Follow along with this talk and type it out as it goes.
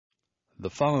The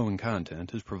following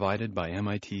content is provided by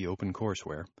MIT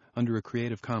OpenCourseWare under a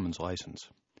Creative Commons license.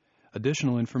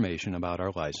 Additional information about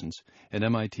our license and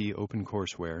MIT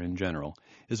OpenCourseWare in general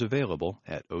is available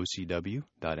at ocw.mit.edu.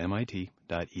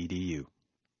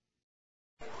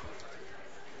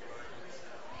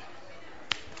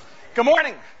 Good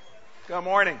morning. Good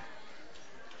morning.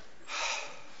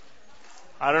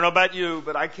 I don't know about you,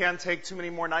 but I can't take too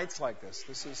many more nights like this.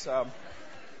 This is,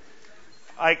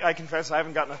 I confess I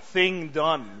haven't gotten a thing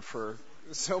done for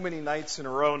so many nights in a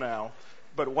row now,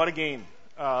 but what a game.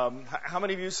 How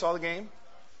many of you saw the game?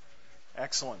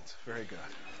 Excellent. Very good.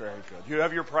 Very good. You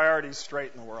have your priorities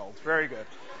straight in the world. Very good.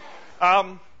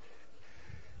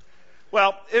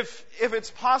 Well, if it's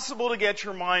possible to get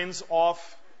your minds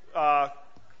off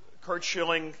Kurt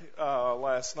Schilling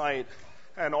last night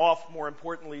and off, more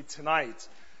importantly, tonight,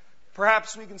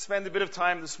 perhaps we can spend a bit of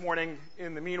time this morning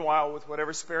in the meanwhile with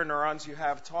whatever spare neurons you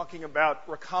have talking about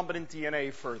recombinant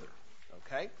DNA further.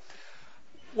 Okay?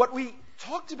 What we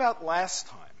talked about last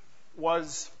time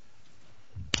was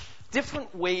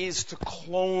different ways to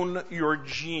clone your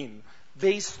gene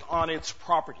based on its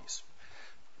properties.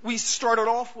 We started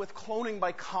off with cloning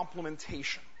by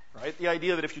complementation, right? The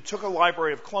idea that if you took a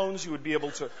library of clones, you would be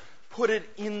able to put it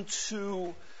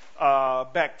into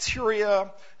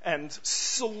bacteria and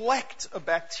select a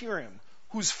bacterium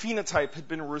whose phenotype had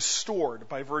been restored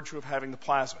by virtue of having the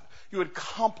plasmid. You would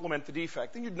complement the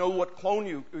defect, and you'd know what clone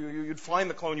you'd find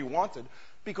the clone you wanted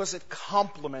because it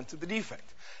complemented the defect.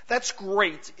 That's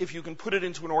great if you can put it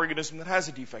into an organism that has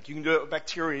a defect. You can do it with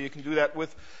bacteria. You can do that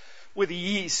with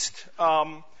yeast.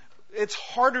 It's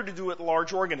harder to do it in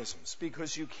large organisms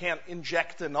because you can't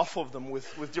inject enough of them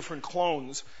with different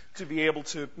clones to be able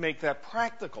to make that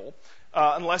practical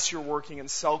unless you're working in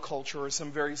cell culture or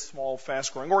some very small,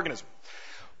 fast-growing organism.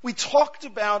 We talked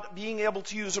about being able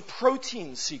to use a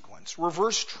protein sequence,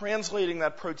 reverse translating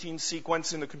that protein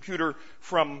sequence in the computer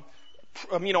from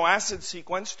amino acid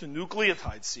sequence to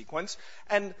nucleotide sequence,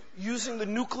 and using the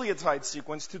nucleotide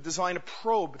sequence to design a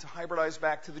probe to hybridize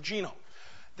back to the genome.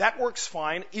 That works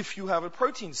fine if you have a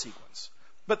protein sequence.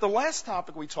 But the last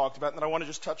topic we talked about, and that I want to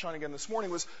just touch on again this morning,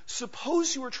 was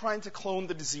suppose you were trying to clone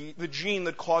the gene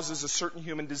that causes a certain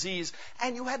human disease,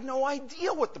 and you had no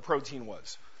idea what the protein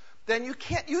was. Then you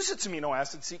can't use its amino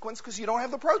acid sequence because you don't have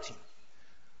the protein.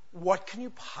 What can you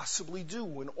possibly do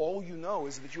when all you know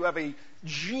is that you have a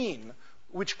gene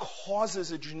which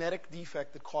causes a genetic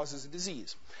defect that causes a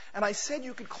disease? And I said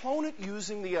you could clone it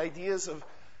using the ideas of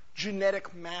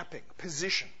genetic mapping,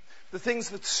 position, the things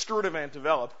that Sturtevant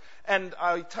developed. And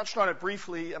I touched on it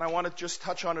briefly, and I want to just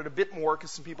touch on it a bit more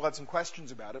because some people had some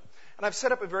questions about it. And I've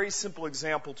set up a very simple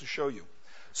example to show you.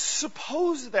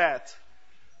 Suppose that,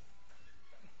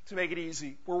 to make it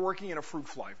easy, we're working in a fruit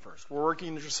fly first. We're working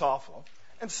in Drosophila.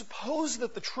 And suppose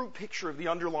that the true picture of the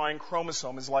underlying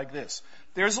chromosome is like this.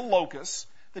 There's a locus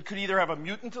that could either have a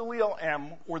mutant allele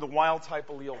M or the wild type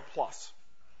allele plus.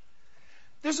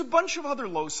 There's a bunch of other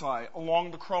loci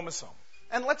along the chromosome.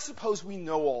 And let's suppose we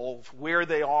know all of where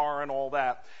they are and all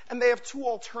that. And they have two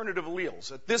alternative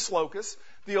alleles. At this locus,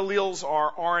 the alleles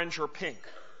are orange or pink.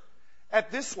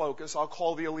 At this locus, I'll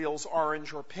call the alleles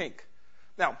orange or pink.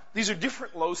 Now, these are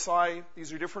different loci.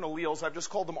 These are different alleles. I've just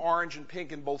called them orange and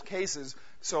pink in both cases,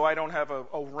 so I don't have a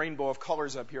rainbow of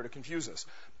colors up here to confuse us.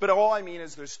 But all I mean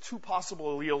is there's two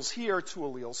possible alleles here, two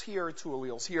alleles here, two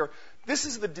alleles here. This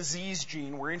is the disease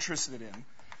gene we're interested in.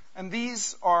 And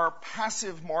these are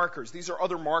passive markers. These are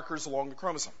other markers along the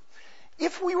chromosome.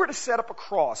 If we were to set up a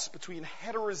cross between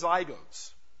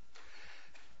heterozygotes,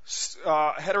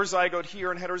 heterozygote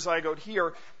here and heterozygote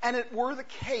here, and it were the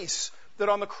case that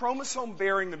on the chromosome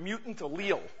bearing the mutant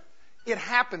allele, it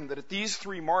happened that at these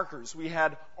three markers we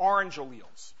had orange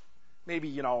alleles.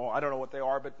 Maybe, I don't know what they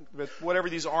are, but whatever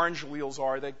these orange alleles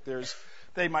are,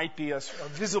 they might be a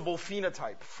visible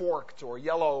phenotype, forked or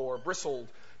yellow or bristled.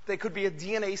 They could be a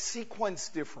DNA sequence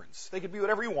difference. They could be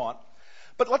whatever you want.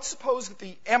 But let's suppose that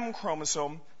the M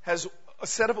chromosome has a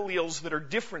set of alleles that are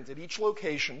different at each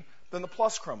location than the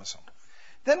plus chromosome.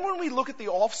 Then when we look at the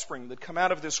offspring that come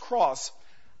out of this cross,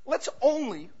 let's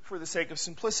only, for the sake of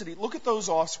simplicity, look at those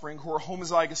offspring who are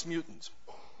homozygous mutants.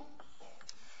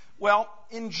 Well,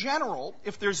 in general,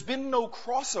 if there's been no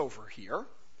crossover here,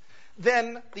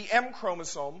 then the M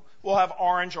chromosome will have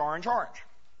orange, orange, orange.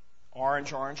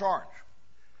 Orange, orange, orange.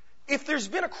 If there's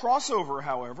been a crossover,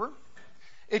 however,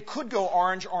 it could go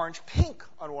orange, orange, pink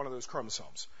on one of those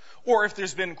chromosomes. Or if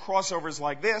there's been crossovers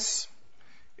like this,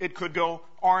 it could go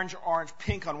orange, orange,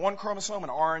 pink on one chromosome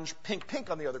and orange, pink, pink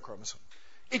on the other chromosome.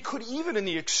 It could even, in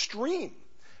the extreme,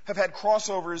 have had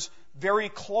crossovers very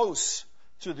close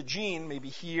to the gene, maybe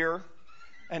here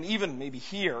and even maybe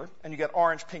here, and you get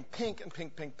orange, pink, pink, and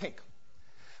pink, pink, pink.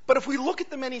 But if we look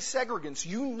at the many segregants,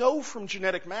 you know from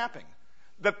genetic mapping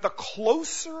that the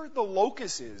closer the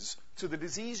locus is to the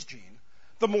disease gene,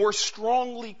 the more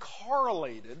strongly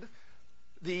correlated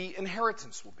the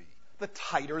inheritance will be, the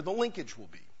tighter the linkage will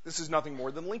be. This is nothing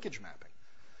more than linkage mapping.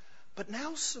 But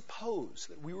now suppose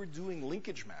that we were doing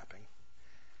linkage mapping,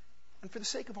 and for the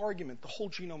sake of argument, the whole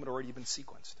genome had already been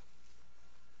sequenced.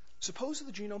 Suppose that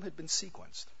the genome had been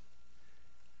sequenced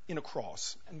in a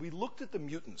cross, and we looked at the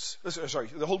mutants.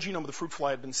 The whole genome of the fruit fly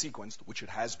had been sequenced, which it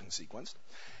has been sequenced.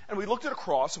 And we looked at a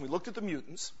cross, and we looked at the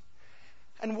mutants.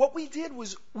 And what we did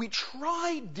was we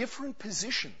tried different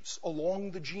positions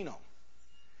along the genome.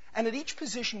 And at each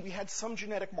position, we had some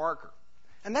genetic marker.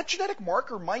 And that genetic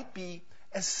marker might be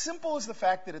as simple as the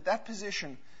fact that at that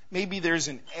position, maybe there's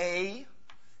an A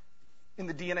in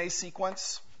the DNA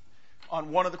sequence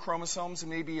on one of the chromosomes,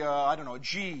 and maybe, a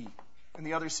G in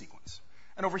the other sequence.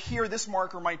 And over here, this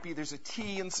marker might be there's a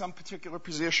T in some particular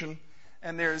position,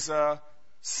 and there's a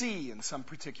C in some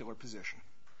particular position.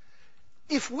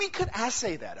 If we could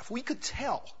assay that, if we could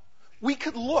tell, we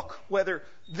could look whether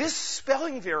this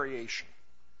spelling variation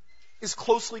is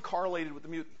closely correlated with the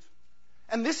mutant,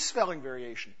 and this spelling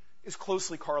variation is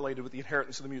closely correlated with the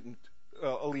inheritance of the mutant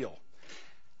allele.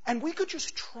 And we could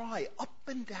just try up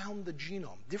and down the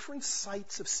genome, different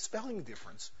sites of spelling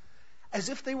difference, as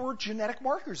if they were genetic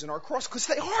markers in our cross, because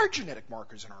they are genetic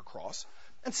markers in our cross,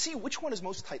 and see which one is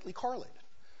most tightly correlated.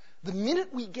 The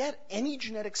minute we get any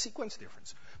genetic sequence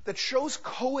difference that shows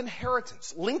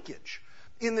co-inheritance, linkage,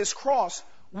 in this cross,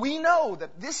 we know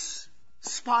that this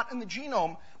spot in the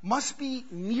genome must be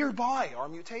nearby our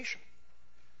mutation.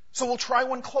 So we'll try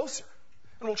one closer,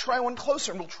 and we'll try one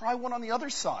closer, and we'll try one on the other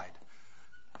side.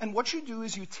 And what you do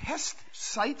is you test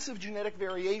sites of genetic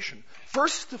variation,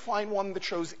 first to find one that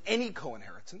shows any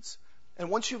co-inheritance, and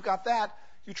once you've got that,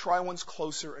 you try ones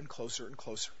closer and closer and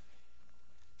closer.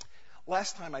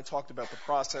 Last time I talked about the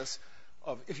process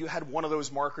of if you had one of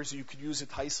those markers, you could use it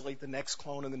to isolate the next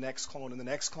clone and the next clone and the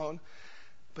next clone.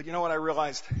 But you know what I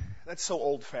realized? That's so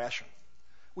old-fashioned.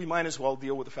 We might as well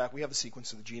deal with the fact we have the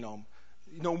sequence of the genome.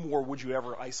 No more would you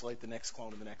ever isolate the next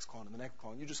clone and the next clone and the next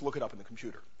clone. You just look it up in the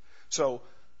computer. So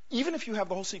even if you have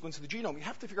the whole sequence of the genome, you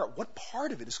have to figure out what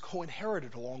part of it is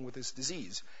co-inherited along with this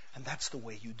disease, and that's the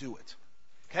way you do it.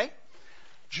 Okay?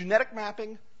 Genetic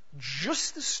mapping,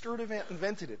 just as Sturtevant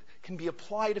invented it, can be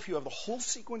applied if you have the whole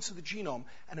sequence of the genome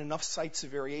and enough sites of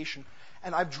variation.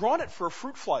 And I've drawn it for a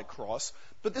fruit fly cross,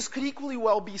 but this could equally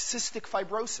well be cystic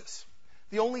fibrosis.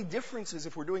 The only difference is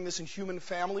if we're doing this in human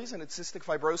families and it's cystic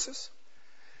fibrosis,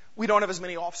 we don't have as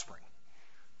many offspring.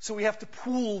 So we have to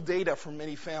pool data from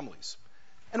many families.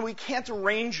 And we can't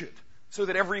arrange it so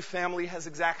that every family has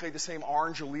exactly the same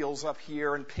orange alleles up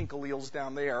here and pink alleles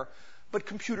down there. But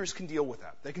computers can deal with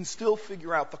that. They can still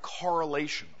figure out the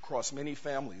correlation across many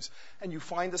families. And you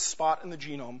find a spot in the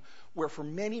genome where for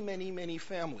many, many, many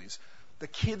families, the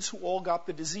kids who all got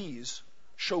the disease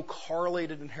show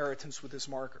correlated inheritance with this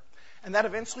marker. And that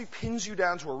eventually pins you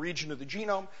down to a region of the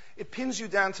genome. It pins you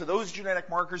down to those genetic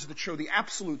markers that show the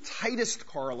absolute tightest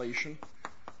correlation,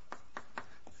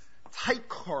 tight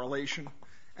correlation,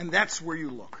 and that's where you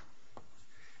look.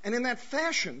 And in that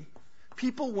fashion,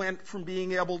 people went from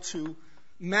being able to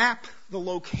map the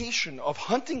location of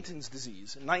Huntington's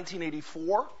disease in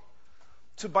 1984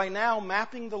 to by now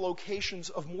mapping the locations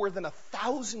of more than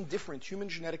 1,000 different human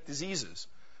genetic diseases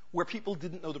where people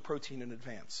didn't know the protein in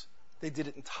advance. They did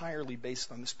it entirely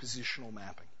based on this positional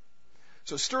mapping.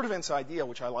 So Sturtevant's idea,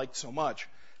 which I liked so much,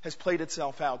 has played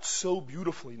itself out so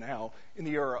beautifully now in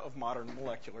the era of modern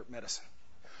molecular medicine.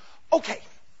 Okay.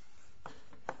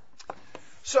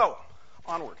 So,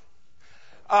 onward.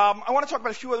 I want to talk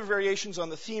about a few other variations on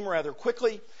the theme rather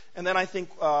quickly, and then I think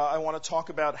I want to talk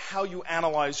about how you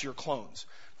analyze your clones.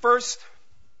 First,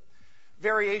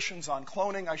 variations on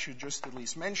cloning. I should just at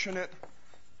least mention it.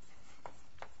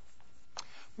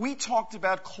 We talked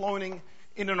about cloning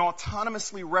in an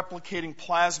autonomously replicating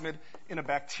plasmid in a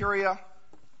bacteria.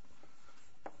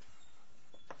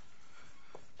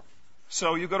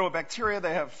 So you go to a bacteria,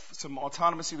 they have some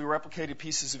autonomously replicated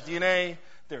pieces of DNA.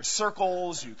 They're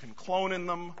circles, you can clone in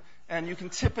them, and you can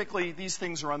typically, these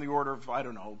things are on the order of,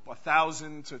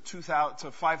 1,000 to 2,000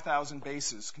 to 5,000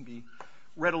 bases can be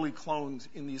readily cloned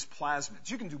in these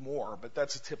plasmids. You can do more, but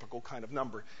that's a typical kind of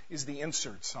number, is the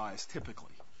insert size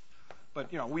typically.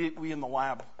 But, we in the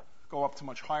lab go up to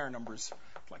much higher numbers,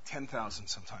 like 10,000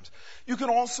 sometimes. You can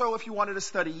also, if you wanted to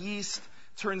study yeast,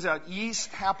 turns out yeast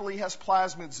happily has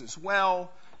plasmids as well,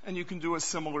 and you can do a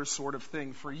similar sort of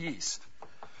thing for yeast.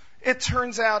 It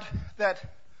turns out that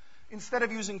instead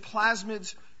of using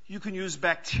plasmids, You can use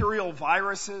bacterial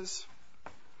viruses.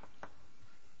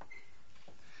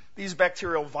 These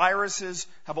bacterial viruses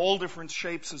have all different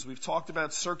shapes, as we've talked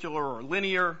about, circular or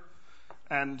linear,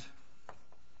 and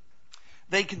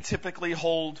they can typically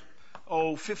hold,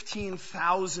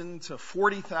 15,000 to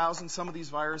 40,000. Some of these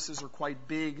viruses are quite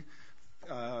big.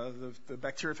 The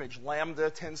bacteriophage lambda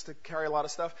tends to carry a lot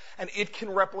of stuff, and it can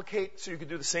replicate, so you can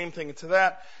do the same thing to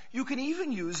that. You can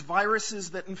even use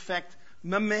viruses that infect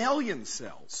mammalian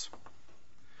cells.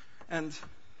 And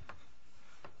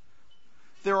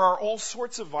there are all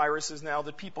sorts of viruses now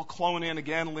that people clone in,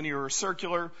 again, linear or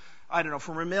circular. I don't know,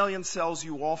 for mammalian cells,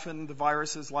 the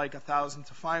virus is like 1,000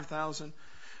 to 5,000.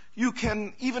 You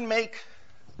can even make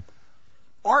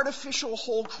artificial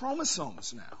whole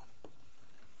chromosomes now.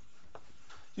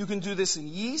 You can do this in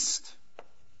yeast.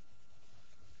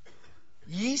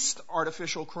 Yeast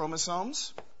artificial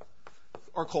chromosomes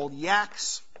are called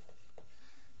YACs.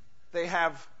 They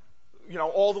have,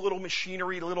 all the little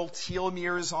machinery, little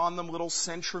telomeres on them, little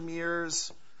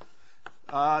centromeres.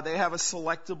 They have a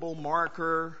selectable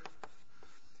marker.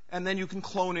 And then you can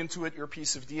clone into it your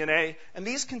piece of DNA. And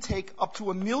these can take up to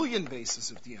 1 million bases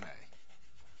of DNA.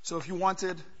 So if you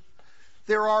wanted,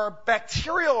 there are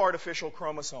bacterial artificial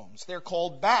chromosomes. They're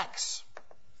called BACs,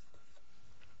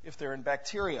 if they're in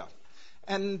bacteria.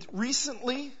 And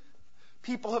recently,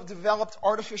 people have developed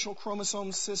artificial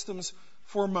chromosome systems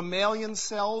for mammalian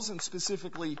cells, and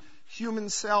specifically human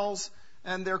cells,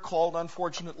 and they're called,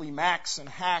 unfortunately, MACs and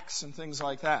HACs and things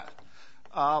like that.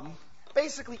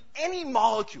 Basically, any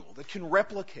molecule that can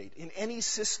replicate in any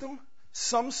system,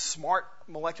 some smart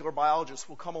molecular biologist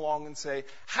will come along and say,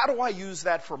 how do I use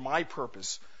that for my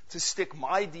purpose to stick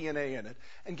my DNA in it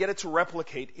and get it to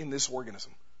replicate in this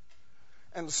organism?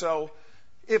 And so,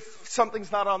 if something's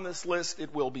not on this list,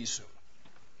 it will be soon.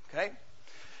 Okay?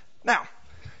 Now,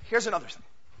 here's another thing.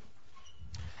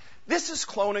 This is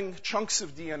cloning chunks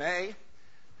of DNA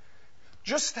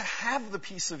just to have the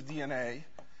piece of DNA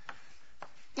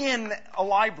in a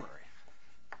library.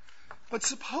 But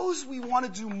suppose we want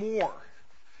to do more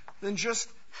than just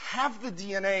have the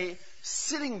DNA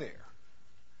sitting there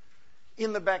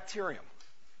in the bacterium.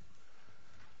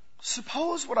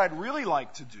 Suppose what I'd really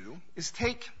like to do is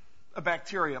take a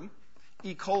bacterium,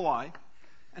 E. coli,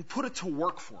 and put it to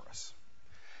work for us.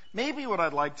 Maybe what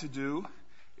I'd like to do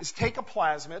is take a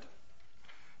plasmid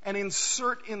and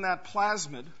insert in that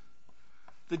plasmid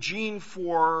the gene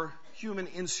for human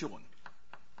insulin.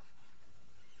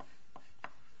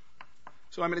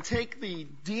 So I'm going to take the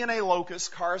DNA locus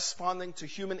corresponding to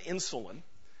human insulin,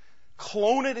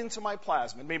 clone it into my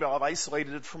plasmid. Maybe I'll have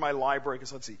isolated it from my library,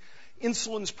 because let's see,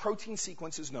 insulin's protein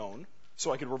sequence is known,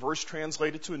 so I could reverse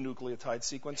translate it to a nucleotide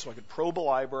sequence, so I could probe a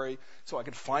library, so I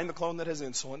could find the clone that has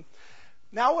insulin.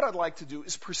 Now what I'd like to do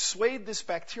is persuade this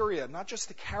bacteria not just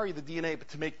to carry the DNA, but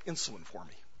to make insulin for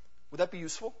me. Would that be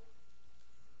useful?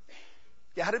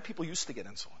 Yeah, how did people used to get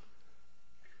insulin?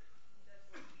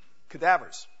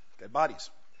 Cadavers. Dead bodies.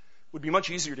 It would be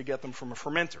much easier to get them from a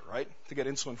fermenter, right? To get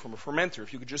insulin from a fermenter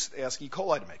if you could just ask E.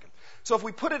 coli to make it. So if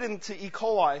we put it into E.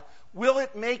 coli, will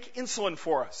it make insulin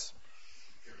for us?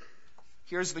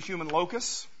 Here's the human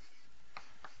locus.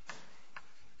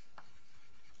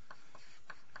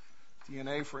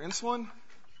 DNA for insulin.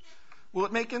 Will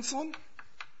it make insulin?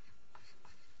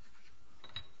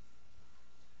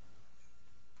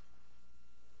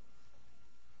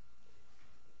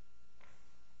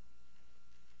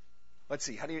 Let's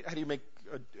see. How do you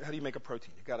make a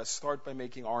protein? You've got to start by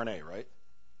making RNA, right?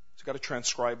 So you've got to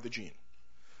transcribe the gene.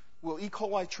 Will E.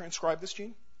 coli transcribe this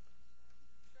gene?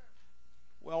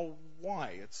 Well,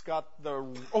 why? It's got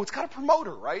a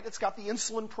promoter, right? It's got the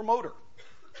insulin promoter.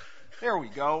 There we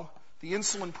go. The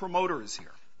insulin promoter is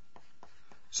here.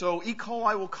 So E.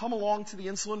 coli will come along to the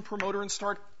insulin promoter and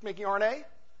start making RNA?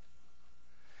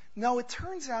 No, it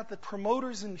turns out that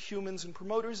promoters in humans and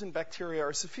promoters in bacteria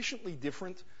are sufficiently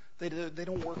different. They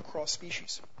don't work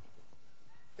cross-species.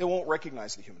 It won't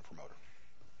recognize the human promoter.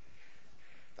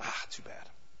 Too bad.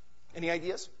 Any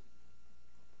ideas?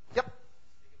 Yep.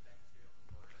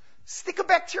 Stick a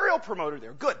bacterial promoter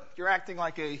there. Good. You're acting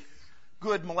like a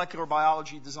good molecular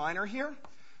biology designer here.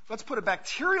 Let's put a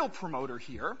bacterial promoter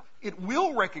here. It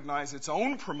will recognize its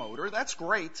own promoter. That's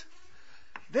great.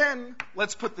 Then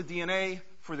let's put the DNA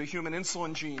for the human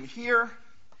insulin gene here.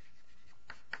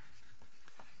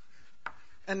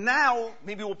 And now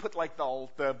maybe we'll put like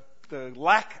the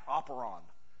lac operon.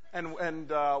 And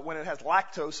when it has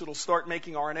lactose, it'll start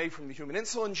making RNA from the human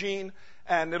insulin gene,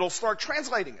 and it'll start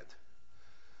translating it.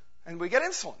 And we get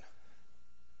insulin.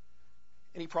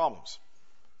 Any problems?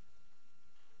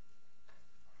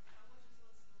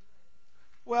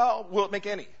 Well, will it make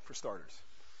any, for starters?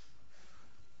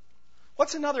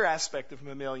 What's another aspect of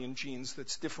mammalian genes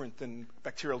that's different than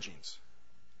bacterial genes?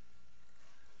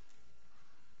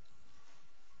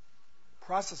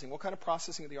 Processing. What kind of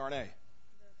processing of the RNA?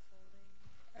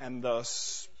 And the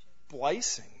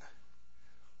splicing.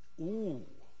 Ooh,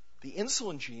 the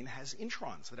insulin gene has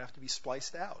introns that have to be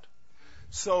spliced out.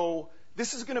 So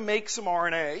this is going to make some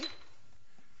RNA,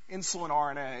 insulin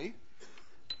RNA,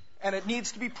 and it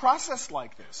needs to be processed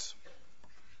like this.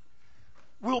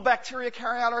 Will bacteria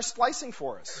carry out our splicing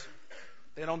for us?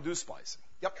 They don't do splicing.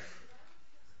 Yep.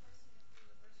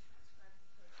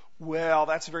 Well,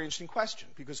 that's a very interesting question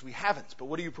because we haven't. But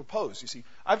what do you propose? You see,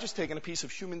 I've just taken a piece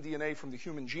of human DNA from the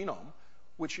human genome,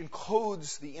 which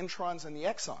encodes the introns and the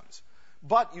exons.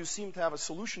 But you seem to have a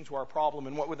solution to our problem,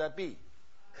 and what would that be?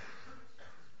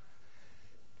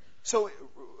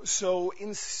 So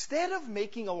instead of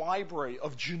making a library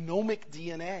of genomic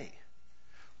DNA,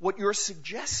 what you're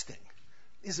suggesting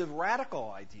is a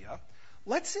radical idea.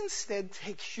 Let's instead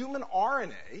take human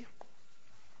RNA.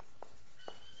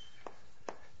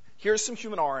 Here's some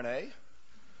human RNA,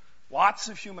 lots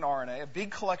of human RNA, a big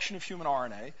collection of human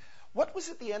RNA. What was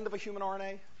at the end of a human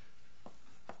RNA?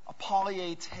 A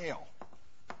poly-A tail.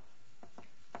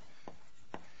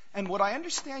 And what I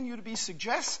understand you to be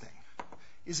suggesting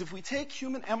is if we take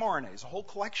human mRNAs, a whole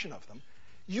collection of them,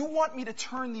 you want me to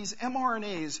turn these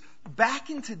mRNAs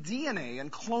back into DNA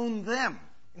and clone them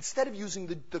instead of using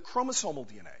the chromosomal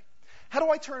DNA. How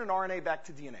do I turn an RNA back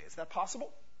to DNA? Is that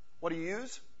possible? What do you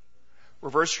use?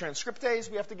 Reverse transcriptase.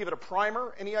 We have to give it a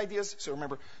primer. Any ideas? So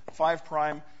remember, 5'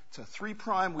 to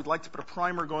 3'. We'd like to put a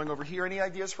primer going over here. Any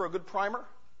ideas for a good primer?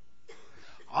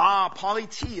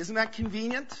 Poly-T. Isn't that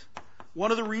convenient?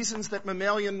 One of the reasons that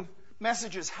mammalian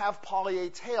messages have poly-A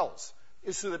tails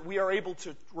is so that we are able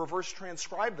to reverse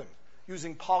transcribe them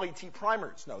using poly-T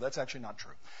primers. No, that's actually not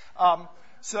true.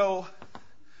 So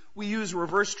we use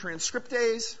reverse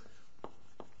transcriptase.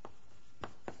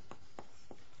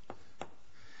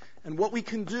 And what we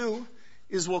can do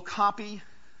is we'll copy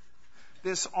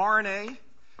this RNA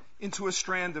into a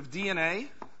strand of DNA. There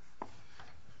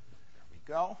we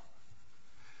go.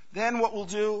 Then what we'll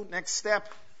do, next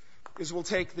step, is we'll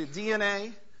take the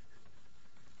DNA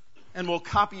and we'll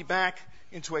copy back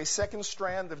into a second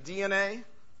strand of DNA.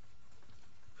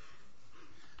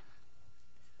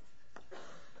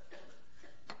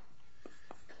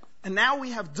 And now we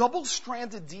have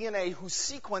double-stranded DNA whose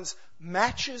sequence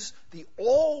matches the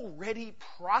already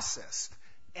processed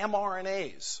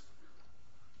mRNAs.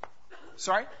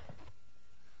 Sorry?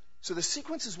 So the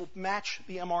sequences will match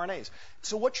the mRNAs.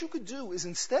 So what you could do is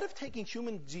instead of taking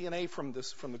human DNA from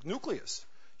the nucleus,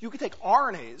 you could take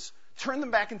RNAs, turn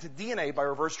them back into DNA by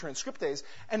reverse transcriptase,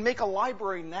 and make a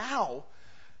library now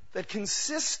that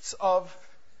consists of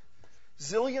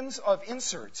zillions of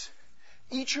inserts,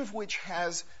 each of which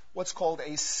has what's called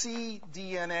a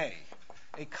cDNA,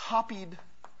 a copied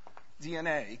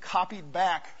DNA, copied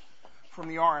back from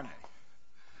the RNA.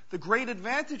 The great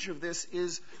advantage of this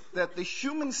is that the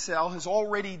human cell has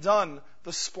already done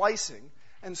the splicing,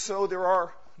 and so there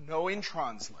are no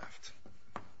introns left.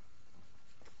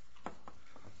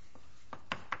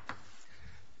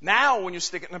 Now, when you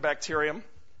stick it in a bacterium,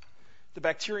 the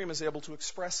bacterium is able to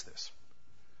express this.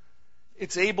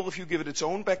 It's able, if you give it its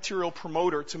own bacterial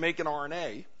promoter, to make an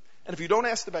RNA. And if you don't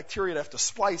ask the bacteria to have to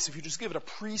splice, if you just give it a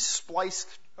pre-spliced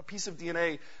a piece of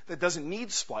DNA that doesn't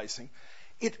need splicing,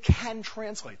 it can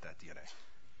translate that DNA.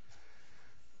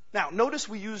 Now, notice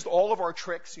we used all of our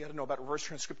tricks. You had to know about reverse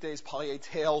transcriptase, poly-A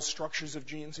tails, structures of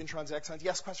genes, introns, exons.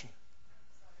 Yes, question?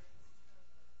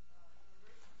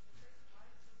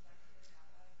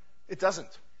 It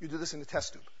doesn't. You do this in a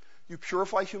test tube. You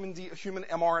purify human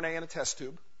mRNA in a test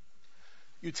tube.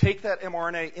 You take that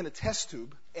mRNA in a test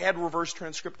tube, add reverse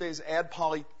transcriptase, add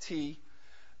poly-T,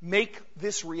 make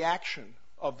this reaction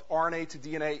of RNA to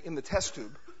DNA in the test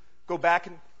tube, go back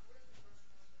and...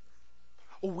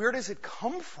 Well, where does it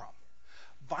come from?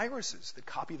 Viruses that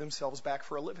copy themselves back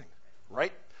for a living,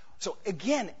 right? So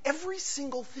again, every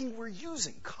single thing we're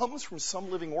using comes from some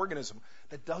living organism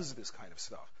that does this kind of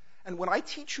stuff. And when I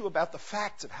teach you about the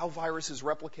facts of how viruses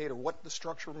replicate or what the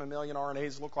structure of mammalian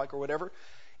RNAs look like or whatever,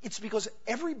 it's because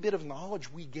every bit of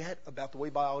knowledge we get about the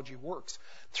way biology works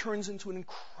turns into an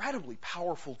incredibly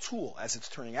powerful tool, as it's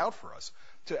turning out for us,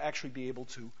 to actually be able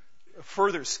to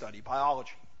further study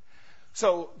biology.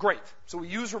 So, great. So we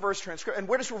use reverse transcriptase. And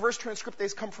where does reverse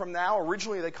transcriptase come from now?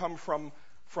 Originally, they come from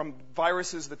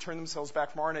viruses that turn themselves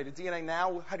back from RNA to DNA.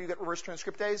 Now, how do you get reverse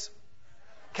transcriptase?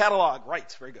 Catalog.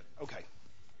 Right. Very good. Okay.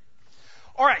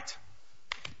 All right.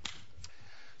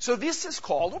 So this is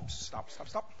called, stop.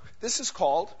 This is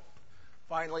called,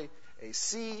 finally, a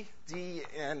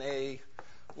cDNA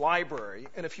library,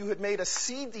 and if you had made a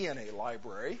cDNA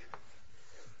library,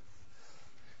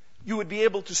 you would be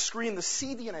able to screen the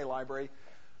cDNA library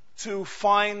to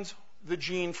find the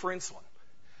gene for insulin.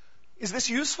 Is this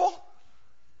useful?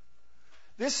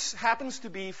 This happens to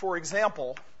be, for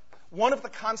example, one of the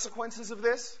consequences of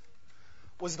this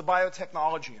was the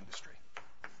biotechnology industry.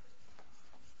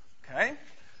 Okay?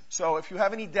 So if you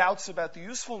have any doubts about the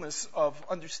usefulness of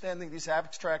understanding these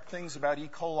abstract things about E.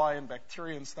 coli and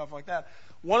bacteria and stuff like that,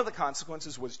 one of the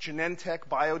consequences was Genentech,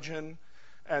 Biogen,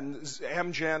 and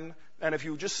Amgen. And if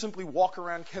you just simply walk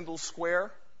around Kendall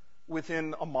Square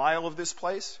within a mile of this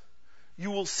place,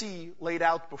 you will see laid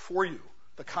out before you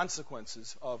the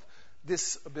consequences of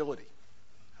this ability.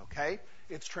 Okay?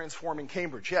 It's transforming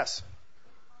Cambridge, yes,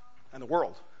 and the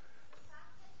world.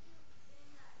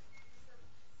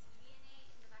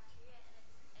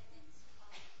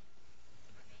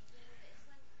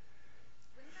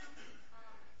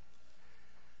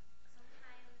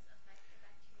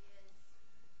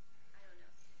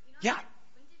 Yeah.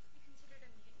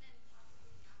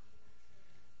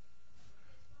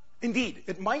 Indeed,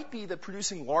 it might be that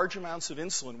producing large amounts of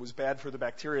insulin was bad for the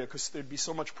bacteria because there'd be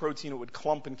so much protein it would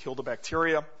clump and kill the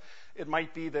bacteria. It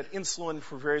might be that insulin,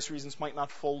 for various reasons, might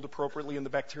not fold appropriately in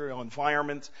the bacterial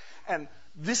environment. And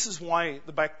this is why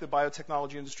the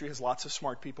biotechnology industry has lots of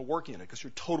smart people working in it, because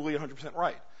you're totally 100%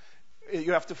 right.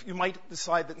 You might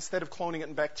decide that instead of cloning it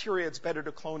in bacteria, it's better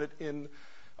to clone it in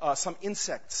some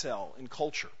insect cell in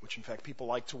culture, which in fact people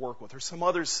like to work with, or some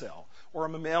other cell, or a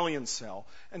mammalian cell.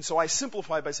 And so I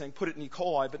simplify by saying put it in E.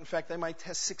 coli, but in fact they might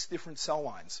test 6 different cell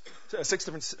lines, 6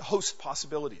 different host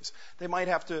possibilities. They might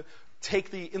have to take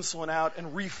the insulin out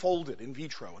and refold it in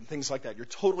vitro and things like that. You're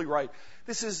totally right.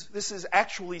 This is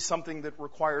actually something that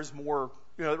requires more,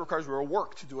 it requires real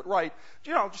work to do it right.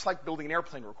 Just like building an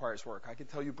airplane requires work. I can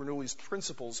tell you Bernoulli's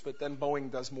principles, but then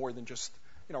Boeing does more than just,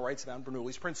 writes down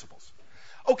Bernoulli's principles.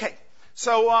 Okay,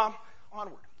 so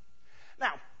onward.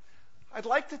 Now, I'd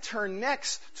like to turn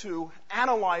next to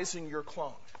analyzing your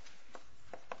clone.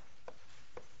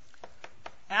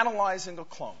 Analyzing a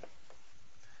clone.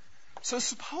 So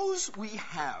suppose we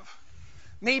have,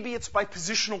 maybe it's by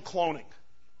positional cloning,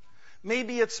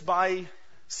 maybe it's by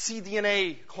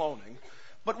cDNA cloning,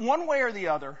 but one way or the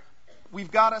other,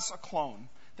 we've got us a clone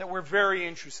that we're very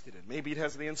interested in. Maybe it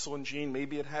has the insulin gene,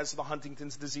 maybe it has the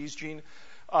Huntington's disease gene.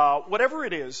 Whatever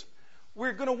it is,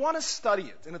 we're going to want to study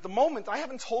it. And at the moment, I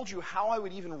haven't told you how I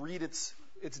would even read its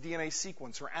DNA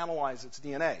sequence or analyze its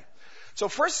DNA. So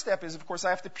first step is, of course,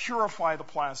 I have to purify the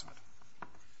plasmid.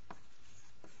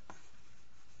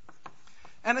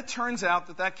 And it turns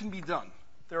out that can be done.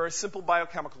 There are simple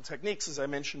biochemical techniques, as I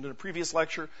mentioned in a previous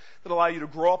lecture, that allow you to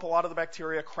grow up a lot of the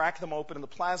bacteria, crack them open, and the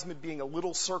plasmid being a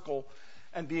little circle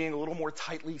and being a little more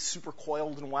tightly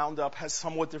supercoiled and wound up has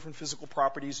somewhat different physical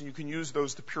properties, and you can use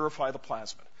those to purify the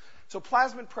plasmid. So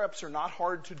plasmid preps are not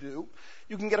hard to do.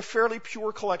 You can get a fairly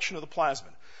pure collection of the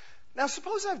plasmid. Now,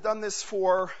 suppose I've done this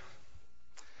for,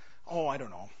 I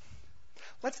don't know.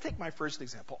 Let's take my first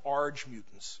example, ARG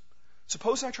mutants.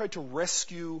 Suppose I tried to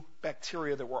rescue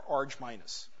bacteria that were ARG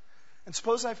minus. And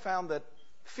suppose I found that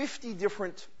 50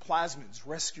 different plasmids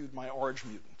rescued my ARG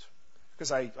mutant.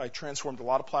 Because I transformed a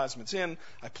lot of plasmids in,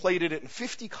 I plated it, and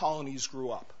 50 colonies grew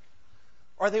up.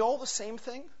 Are they all the same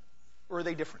thing, or are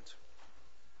they different?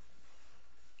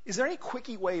 Is there any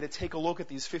quickie way to take a look at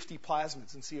these 50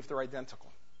 plasmids and see if they're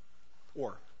identical,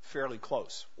 or fairly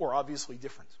close, or obviously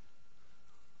different?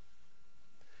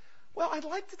 Well, I'd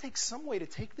like to take some way to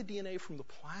take the DNA from the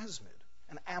plasmid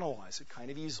and analyze it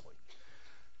kind of easily.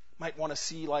 Might want to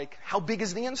see, how big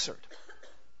is the insert?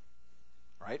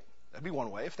 Right? That'd be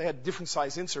one way. If they had different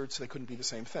size inserts, they couldn't be the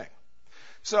same thing.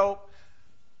 So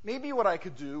maybe what I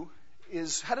could do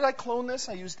is, how did I clone this?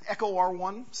 I used Echo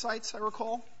R1 sites, I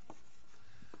recall.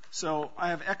 So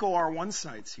I have Echo R1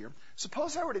 sites here.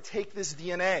 Suppose I were to take this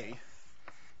DNA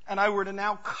and I were to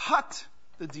now cut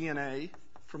the DNA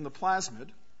from the plasmid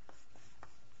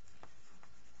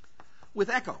with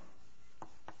Echo.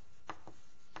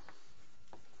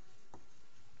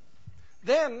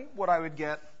 Then what I would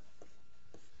get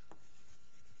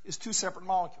is 2 separate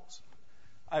molecules.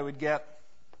 I would get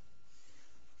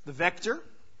the vector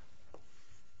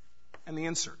and the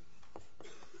insert.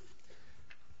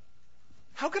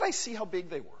 How could I see how big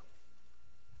they were?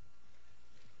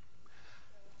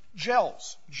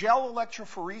 Gels. Gel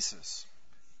electrophoresis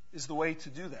is the way to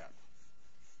do that.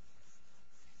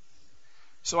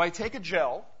 So I take a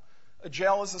gel. A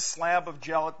gel is a slab of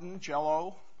gelatin,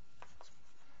 Jell-O.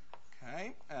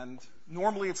 Okay, and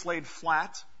normally it's laid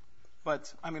flat,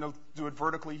 but I'm going to do it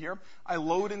vertically here. I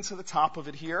load into the top of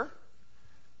it here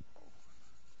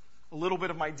a little bit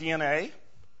of my DNA,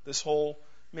 this whole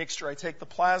mixture. I take the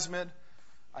plasmid,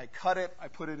 I cut it, I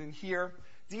put it in here.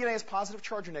 DNA is positive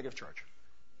charge or negative charge?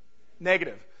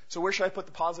 Negative. So where should I put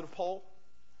the positive pole?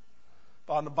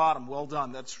 On the bottom. Well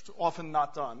done. That's often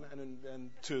not done,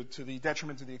 and to the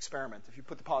detriment of the experiment. If you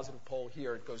put the positive pole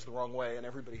here, it goes the wrong way, and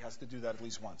everybody has to do that at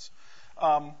least once.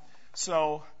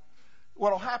 So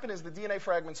what will happen is the DNA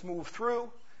fragments move through,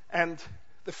 and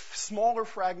the smaller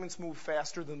fragments move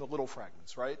faster than the little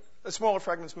fragments, right? The smaller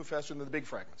fragments move faster than the big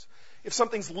fragments. If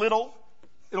something's little,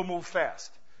 it'll move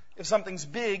fast. If something's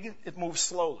big, it moves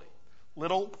slowly.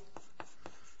 Little,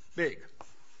 big.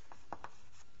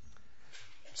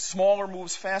 Smaller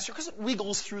moves faster because it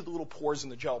wiggles through the little pores in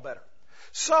the gel better.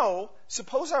 So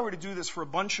suppose I were to do this for a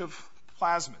bunch of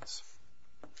plasmids.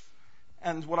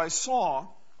 And what I saw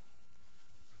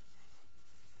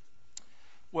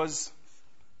was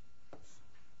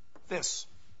this.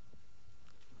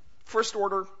 First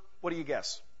order, what do you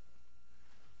guess?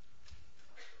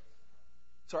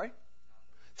 Sorry?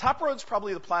 Top row is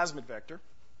probably the plasmid vector.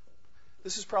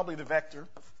 This is probably the vector.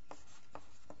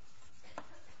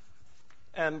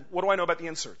 And what do I know about the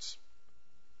inserts?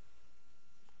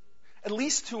 At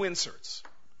least two inserts.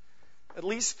 At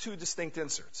least two distinct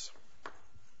inserts.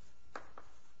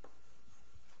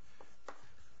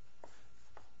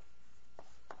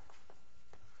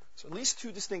 So at least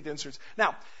two distinct inserts.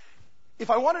 Now, if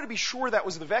I wanted to be sure that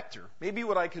was the vector, maybe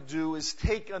what I could do is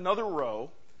take another row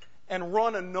and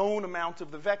run a known amount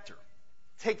of the vector.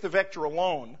 Take the vector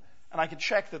alone, and I could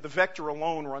check that the vector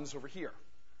alone runs over here.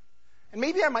 And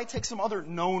maybe I might take some other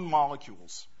known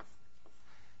molecules.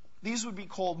 These would be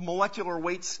called molecular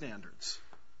weight standards.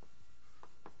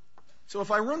 So if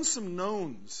I run some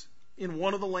knowns in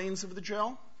one of the lanes of the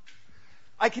gel,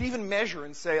 I could even measure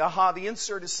and say, aha, the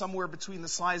insert is somewhere between the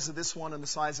size of this one and the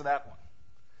size of that one.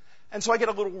 And so I get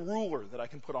a little ruler that I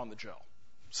can put on the gel.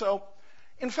 So,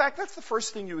 in fact, that's the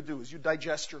first thing you would do, is you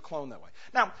digest your clone that way.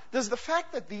 Now, does the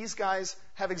fact that these guys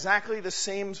have exactly the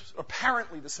same,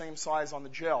 apparently the same size on the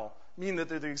gel, mean that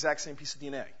they're the exact same piece of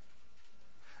DNA?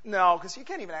 No, because you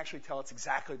can't even actually tell it's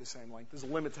exactly the same length. There's a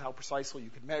limit to how precisely you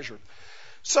could measure.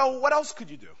 So what else could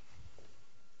you do?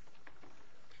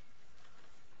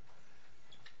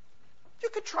 You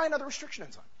could try another restriction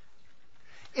enzyme.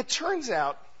 It turns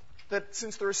out that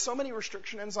since there are so many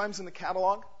restriction enzymes in the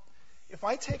catalog, if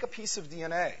I take a piece of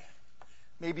DNA,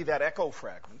 maybe that echo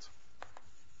fragment,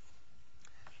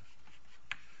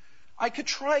 I could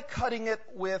try cutting it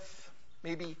with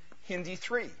maybe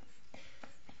Hindi3.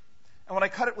 And when I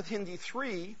cut it with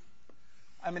Hindi3,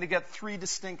 I'm going to get 3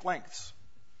 distinct lengths.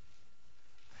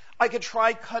 I could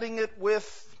try cutting it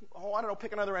with,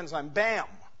 pick another enzyme, BAM.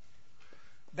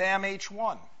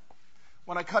 BAM-H1.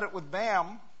 When I cut it with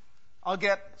BAM, I'll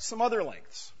get some other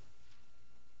lengths.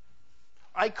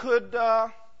 I could,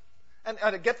 and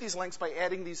I'd get these lengths by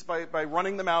adding these, by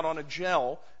running them out on a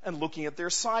gel and looking at their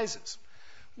sizes.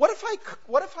 What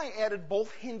if I added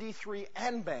both Hindi3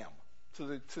 and BAM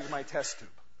to my test tube?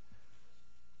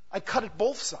 I'd cut at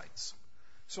both sites.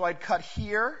 So I'd cut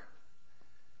here,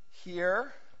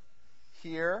 here,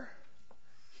 here,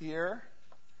 here,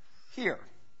 here.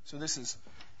 So this is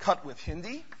cut with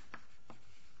Hindi.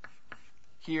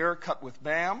 Here, cut with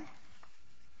BAM.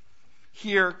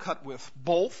 Here, cut with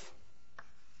both.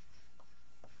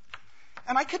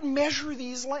 And I could measure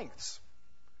these lengths.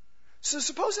 So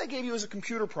suppose I gave you as a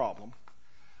computer problem,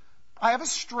 I have a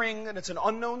string, and it's an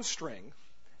unknown string,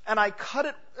 and I cut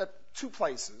it at 2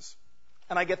 places,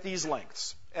 and I get these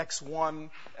lengths, x1,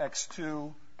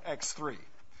 x2, x3.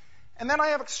 And then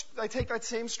I take that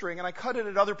same string, and I cut it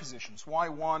at other positions,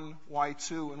 y1,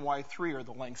 y2, and y3 are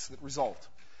the lengths that result.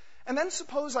 And then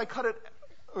suppose I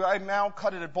now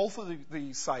cut it at both of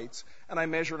the sites, and I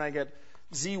measure, and I get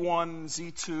z1,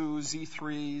 z2,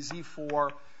 z3,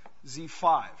 z4,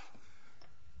 z5.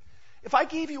 If I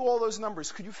gave you all those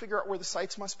numbers, could you figure out where the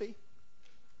sites must be?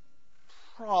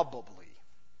 Probably.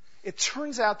 It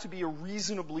turns out to be a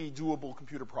reasonably doable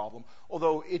computer problem,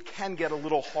 although it can get a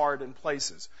little hard in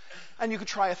places. And you could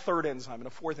try a 3rd enzyme and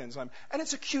a 4th enzyme. And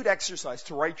it's a cute exercise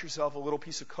to write yourself a little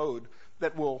piece of code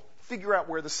that will figure out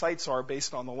where the sites are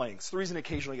based on the lengths. The reason it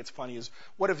occasionally gets funny is,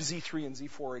 what if Z3 and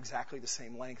Z4 are exactly the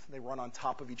same length and they run on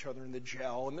top of each other in the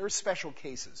gel? And there are special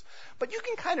cases. But you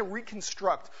can kind of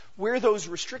reconstruct where those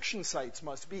restriction sites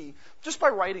must be just by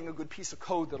writing a good piece of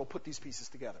code that'll put these pieces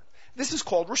together. This is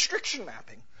called restriction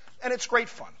mapping, and it's great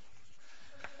fun.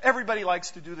 Everybody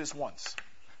likes to do this once.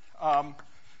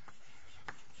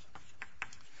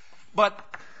 But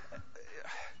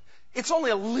it's only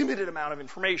a limited amount of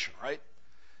information, right?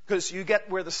 Because you get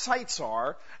where the sites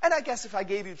are, and I guess if I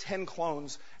gave you 10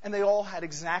 clones and they all had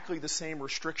exactly the same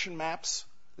restriction maps,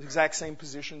 the exact same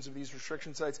positions of these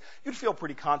restriction sites, you'd feel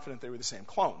pretty confident they were the same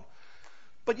clone.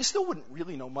 But you still wouldn't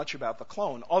really know much about the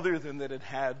clone other than that it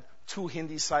had 2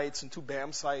 Hindi sites and 2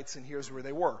 BAM sites, and here's where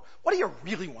they were. What do you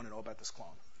really want to know about this clone?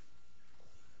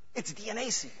 It's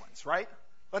DNA sequence, right?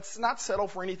 Let's not settle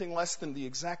for anything less than the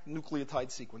exact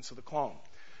nucleotide sequence of the clone.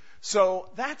 So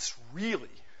that's really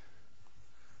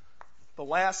the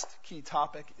last key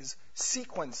topic, is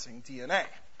sequencing DNA.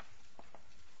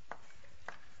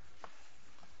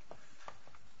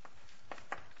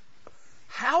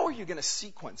 How are you going to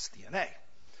sequence DNA?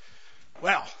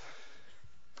 Well,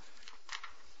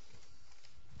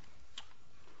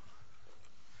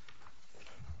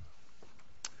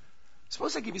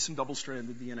 suppose I give you some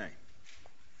double-stranded DNA.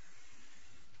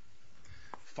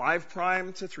 5'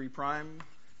 to 3',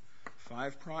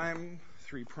 5',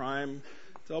 3',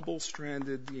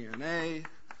 double-stranded DNA.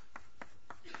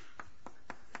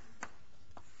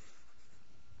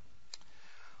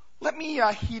 Let me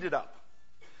heat it up.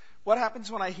 What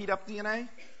happens when I heat up DNA?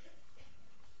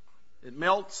 It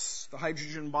melts, the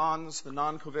hydrogen bonds, the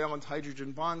non-covalent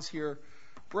hydrogen bonds here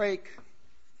break,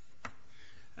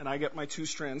 and I get my 2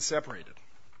 strands separated.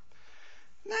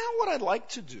 Now what I'd like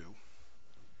to do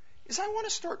is I want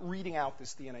to start reading out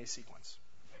this DNA sequence.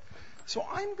 So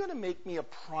I'm going to make me a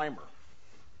primer.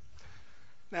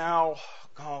 Now,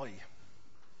 golly,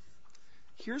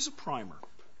 here's a primer.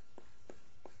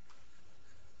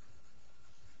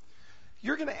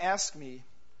 You're going to ask me,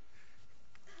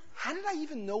 how did I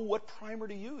even know what primer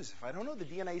to use if I don't know the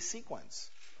DNA sequence?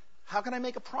 How can I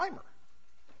make a primer?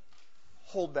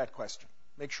 Hold that question.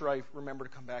 Make sure I remember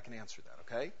to come back and answer that,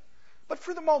 okay? But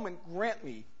for the moment, grant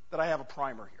me that I have a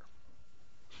primer here.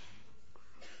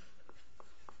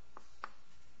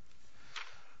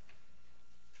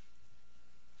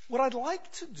 What I'd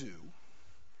like to do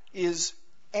is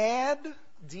add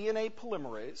DNA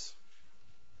polymerase.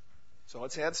 So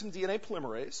let's add some DNA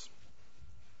polymerase.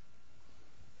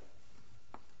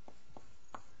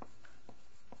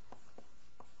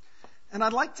 And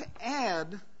I'd like to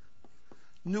add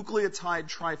nucleotide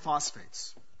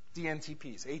triphosphates,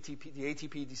 DNTPs, ATP, the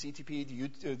ATP, the CTP,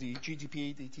 the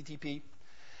GTP, the TTP.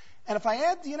 And if I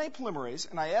add DNA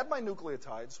polymerase and I add my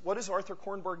nucleotides, what does Arthur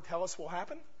Kornberg tell us will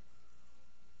happen?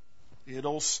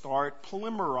 It'll start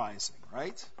polymerizing,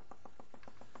 right?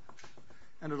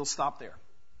 And it'll stop there.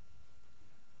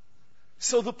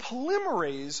 So the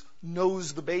polymerase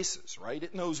knows the bases, right?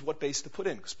 It knows what base to put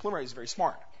in, because polymerase is very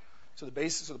smart. So the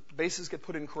bases get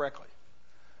put in correctly.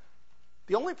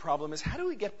 The only problem is, how do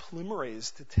we get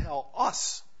polymerase to tell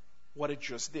us what it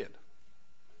just did?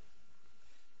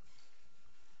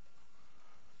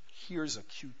 Here's a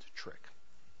cute trick.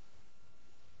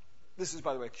 This is,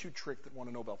 by the way, a cute trick that won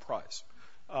a Nobel Prize.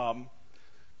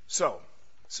 So,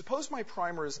 suppose my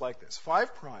primer is like this. 5',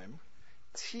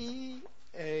 T,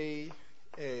 A,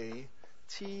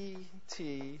 T,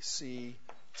 T, C,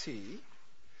 T.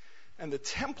 And the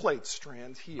template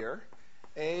strand here,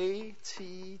 A,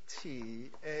 T,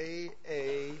 T, A,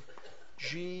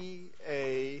 G,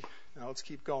 A. Now let's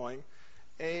keep going.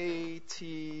 A,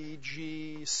 T,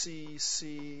 G, C,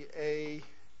 C, A,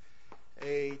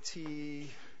 T,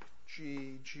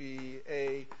 G, G,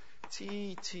 A,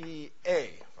 T, T, A,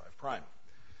 5'.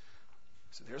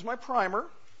 So there's my primer.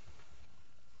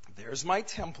 There's my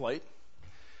template.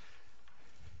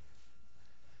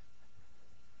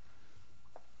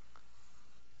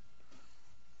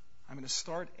 I'm going to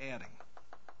start adding.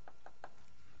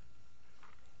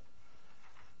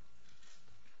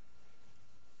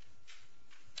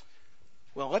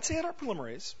 Well, let's add our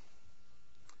polymerase.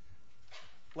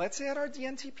 Let's add our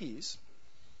DNTPs.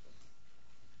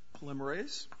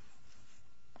 Polymerase.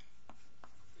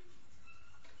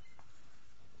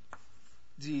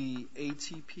 The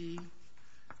ATP,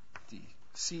 the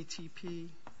CTP,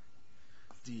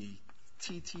 the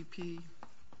TTP,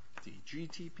 the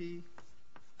GTP.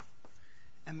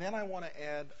 And then I want to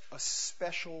add a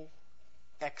special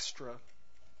extra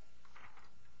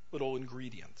little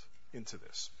ingredient into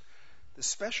this. The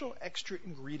special extra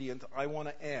ingredient I want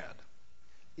to add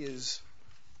is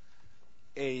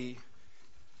a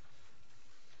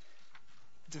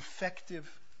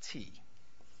defective T.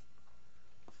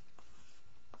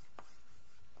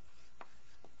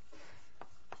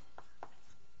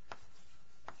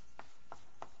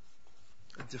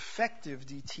 A defective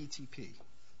DTTP.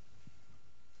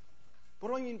 What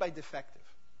do I mean by defective?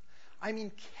 I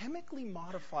mean chemically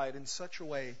modified in such a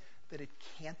way that it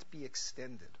can't be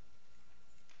extended,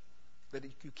 that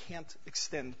you can't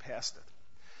extend past it.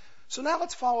 So now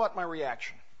let's follow out my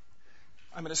reaction.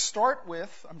 I'm going to start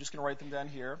with, I'm just going to write them down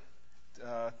here,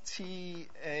 T,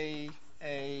 A,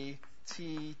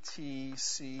 T, T,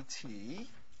 C, T.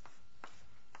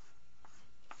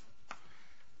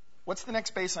 What's the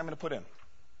next base I'm going to put in?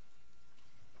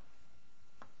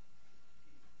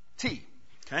 T.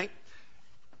 Okay?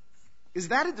 Is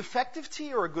that a defective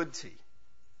T or a good T?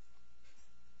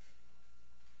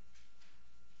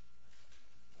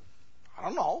 I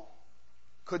don't know.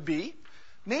 Could be.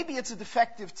 Maybe it's a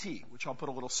defective T, which I'll put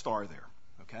a little star there.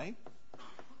 Okay?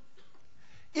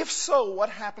 If so, what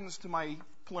happens to my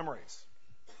polymerase?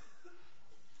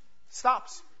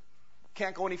 Stops.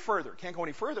 Can't go any further. Can't go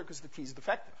any further because the T is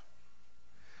defective.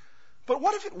 But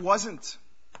what if it wasn't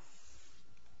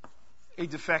a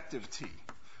defective T?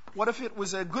 What if it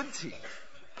was a good T?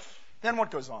 Then what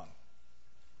goes on?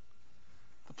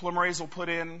 The polymerase will put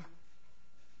in,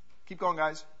 keep going,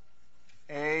 guys,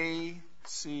 A,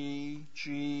 C,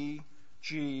 G,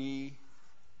 G.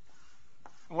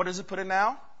 And what does it put in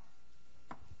now?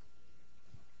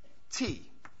 T,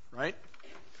 right?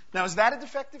 Now, is that a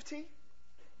defective T?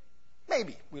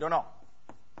 Maybe. We don't know.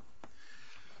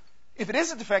 If it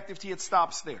is a defective T, it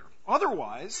stops there.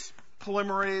 Otherwise,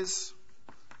 polymerase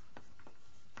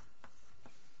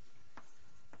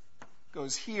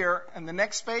goes here, and the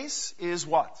next base is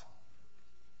what?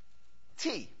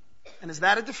 T. And is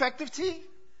that a defective T?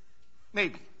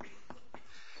 Maybe.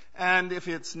 And if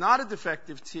it's not a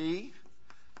defective T,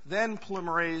 then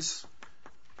polymerase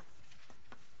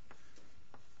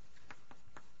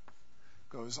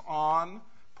goes on,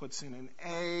 puts in an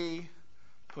A,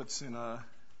 puts in a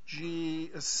G,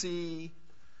 a C,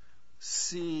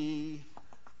 C,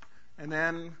 and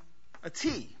then a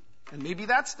T. And maybe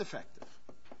that's defective.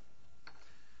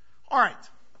 All right.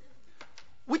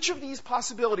 Which of these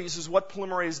possibilities is what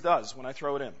polymerase does when I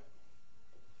throw it in?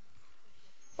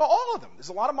 Well, all of them. There's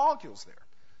a lot of molecules there.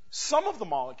 Some of the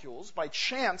molecules, by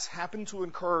chance, happen to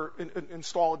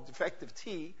install a defective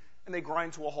T, and they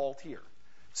grind to a halt here.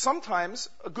 Sometimes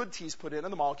a good T is put in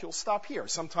and the molecules stop here.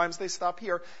 Sometimes they stop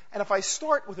here. And if I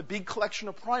start with a big collection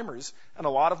of primers and a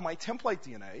lot of my template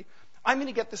DNA, I'm going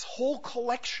to get this whole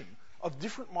collection of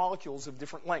different molecules of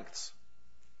different lengths.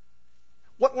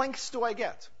 What lengths do I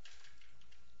get?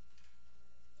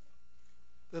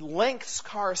 The lengths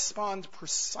correspond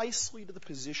precisely to the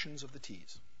positions of the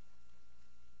T's.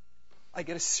 I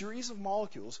get a series of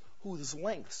molecules whose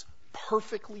lengths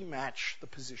perfectly match the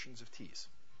positions of T's.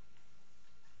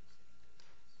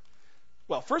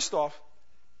 Well, first off,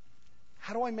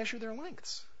 how do I measure their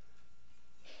lengths?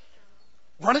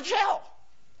 Run a gel.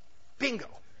 Bingo.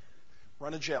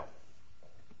 Run a gel.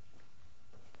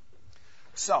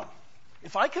 So,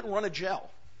 if I could run a gel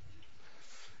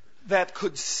that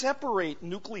could separate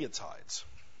nucleotides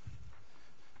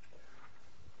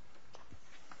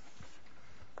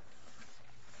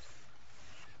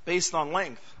based on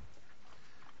length,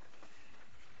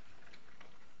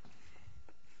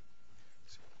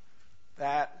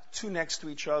 that, two next to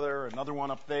each other, another one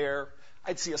up there,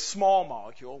 I'd see a small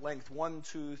molecule, length 1,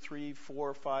 2, 3,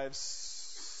 4, 5,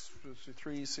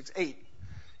 3, 6, 8.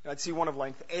 And I'd see one of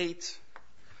length 8.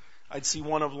 I'd see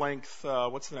one of length,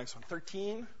 what's the next one?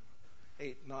 13?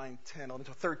 8, 9, 10, 11,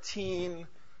 12, 13,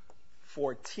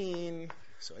 14.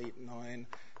 So 8, 9,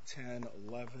 10,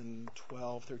 11,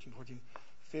 12, 13, 14,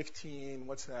 15.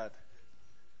 What's that?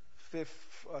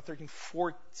 13,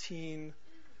 14,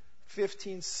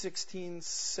 15, 16,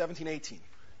 17, 18.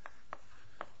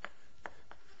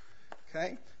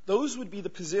 Okay? Those would be the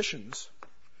positions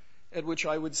at which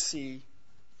I would see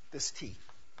this T.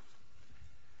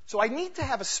 So I need to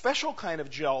have a special kind of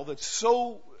gel that's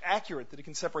so accurate that it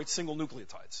can separate single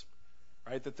nucleotides,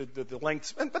 right? That the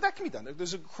lengths, but that can be done.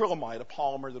 There's acrylamide, a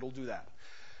polymer that'll do that.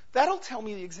 That'll tell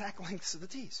me the exact lengths of the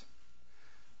T's.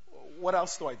 What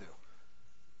else do I do?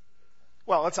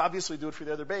 Well, let's obviously do it for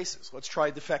the other bases. Let's try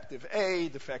defective A,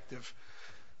 defective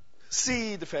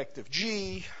C, defective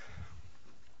G.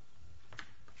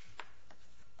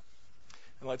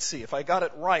 And let's see. If I got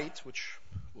it right, which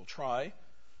we'll try,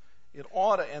 it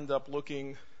ought to end up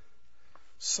looking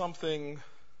something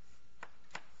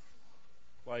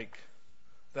like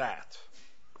that.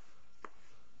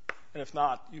 And if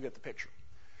not, you get the picture.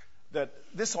 That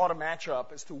this ought to match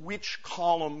up as to which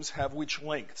columns have which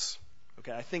lengths.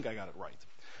 Okay, I think I got it right.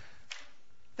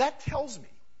 That tells me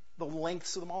the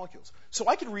lengths of the molecules. So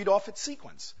I can read off its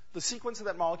sequence. The sequence of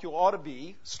that molecule ought to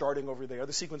be, starting over there,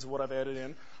 the sequence of what I've added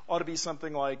in, ought to be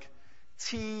something like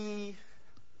T,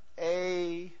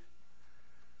 A,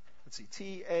 let's see,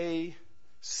 T, A,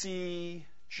 C,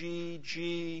 G,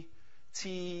 G,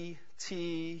 T,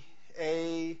 T,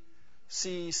 A,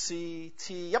 C, C,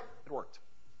 T. Yep, it worked.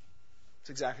 It's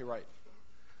exactly right.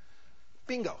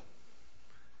 Bingo.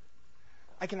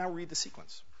 I can now read the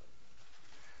sequence.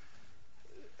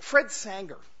 Fred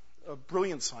Sanger, a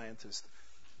brilliant scientist,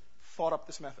 thought up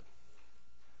this method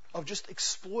of just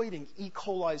exploiting E.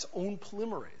 coli's own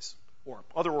polymerase, or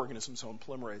other organisms' own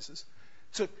polymerases,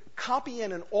 to copy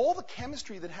in, and all the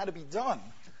chemistry that had to be done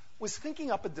was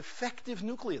thinking up a defective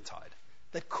nucleotide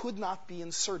that could not be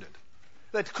inserted,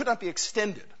 that could not be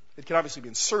extended. It can obviously be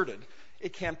inserted.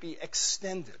 It can't be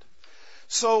extended.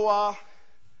 So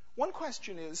one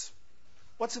question is,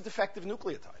 what's a defective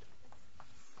nucleotide?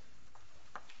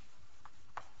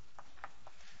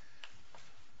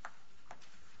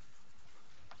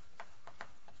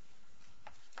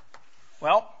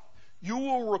 Well, you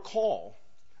will recall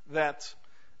that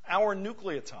our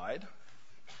nucleotide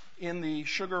in the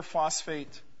sugar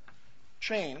phosphate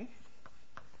chain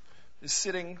is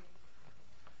sitting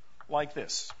like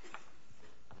this.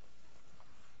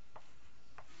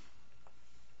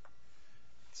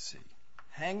 Let's see.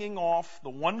 Hanging off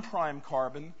the 1'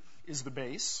 carbon is the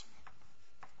base.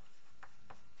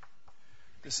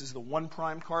 This is the 1'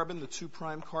 carbon, the 2'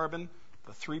 carbon,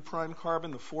 the 3'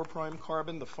 carbon, the 4'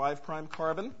 carbon, the 5'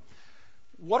 carbon.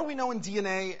 What do we know in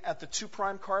DNA at the 2'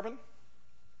 carbon?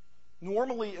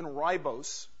 Normally in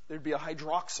ribose, there'd be a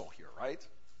hydroxyl here, right?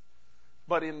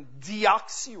 But in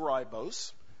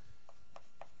deoxyribose,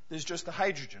 there's just a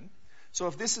hydrogen. So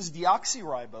if this is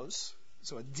deoxyribose,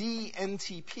 so a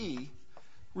DNTP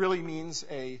really means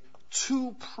a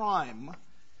 2'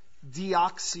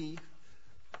 deoxyribose.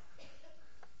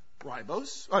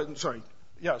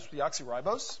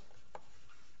 Deoxyribose.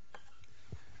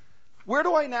 Where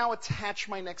do I now attach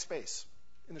my next base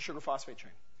in the sugar phosphate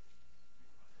chain?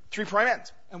 3'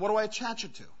 end. And what do I attach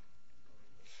it to?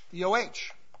 The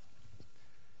OH.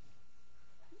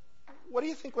 What do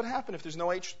you think would happen if there's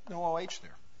no OH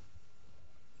there?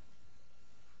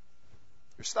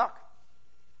 You're stuck.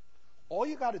 All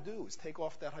you got to do is take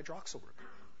off that hydroxyl group.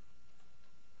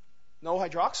 No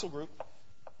hydroxyl group.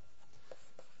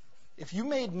 If you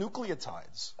made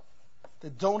nucleotides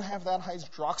that don't have that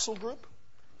hydroxyl group,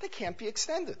 they can't be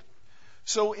extended.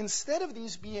 So instead of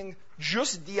these being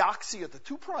just deoxy at the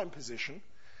 2' position,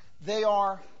 they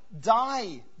are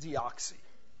dideoxy.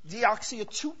 Deoxy at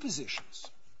 2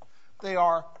 positions. They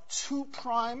are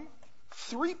 2',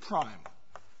 3'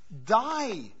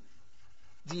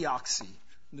 dideoxy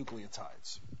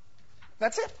nucleotides.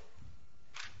 That's it.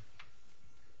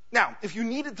 Now, if you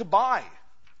needed to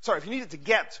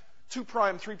get 2',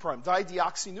 3'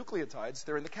 dideoxy nucleotides,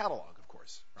 they're in the catalog, of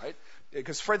course, right?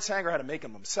 Because Fred Sanger had to make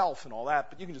them himself and all that,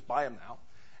 but you can just buy them now.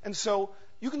 And so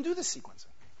you can do this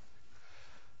sequencing.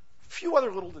 A few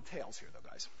other little details here, though,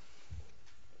 guys.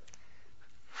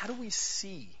 How do we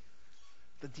see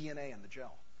the DNA in the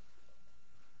gel?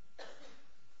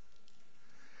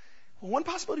 Well, one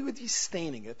possibility would be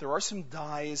staining it. There are some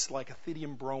dyes like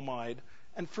ethidium bromide.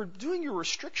 And for doing your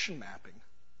restriction mapping,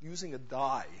 using a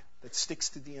dye that sticks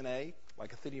to DNA,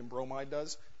 like ethidium bromide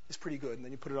does, is pretty good. And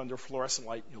then you put it under fluorescent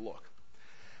light and you look.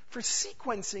 For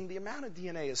sequencing, the amount of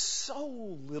DNA is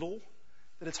so little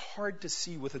that it's hard to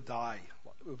see with a dye,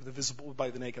 visible by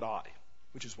the naked eye,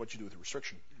 which is what you do with a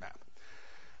restriction map.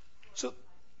 So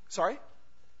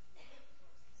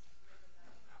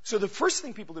the first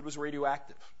thing people did was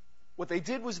radioactive. What they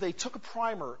did was they took a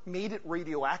primer, made it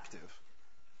radioactive,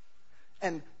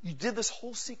 and you did this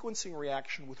whole sequencing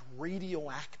reaction with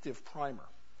radioactive primer.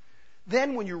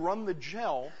 Then when you run the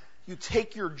gel, you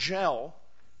take your gel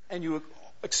and you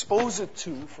expose it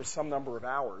to, for some number of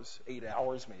hours, 8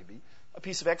 hours maybe, a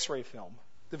piece of X-ray film,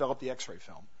 develop the X-ray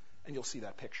film, and you'll see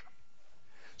that picture.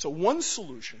 So one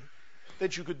solution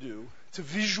that you could do to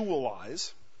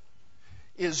visualize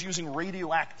is using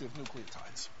radioactive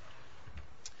nucleotides.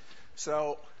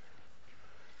 So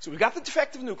we've got the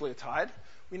defective nucleotide.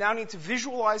 We now need to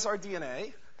visualize our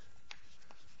DNA.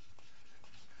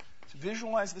 To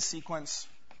visualize the sequence,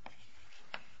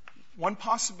 one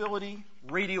possibility,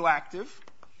 radioactive.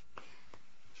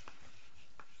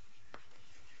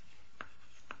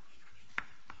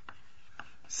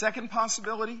 Second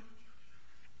possibility,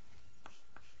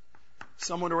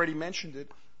 someone already mentioned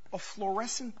it, a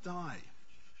fluorescent dye.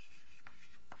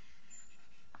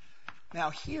 Now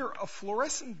here, a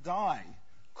fluorescent dye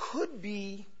could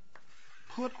be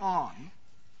put on,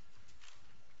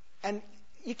 and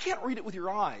you can't read it with your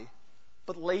eye,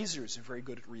 but lasers are very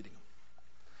good at reading them.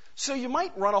 So you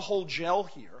might run a whole gel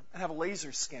here and have a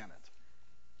laser scan it.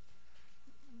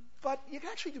 But you can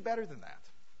actually do better than that.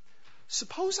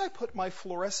 Suppose I put my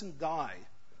fluorescent dye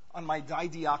on my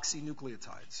dideoxy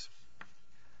nucleotides.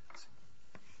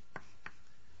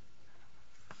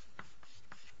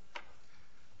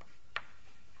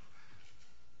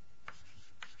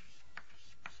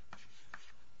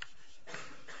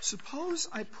 Suppose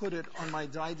I put it on my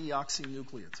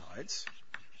dideoxynucleotides.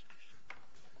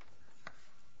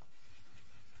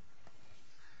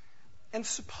 And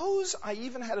suppose I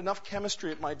even had enough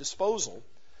chemistry at my disposal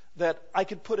that I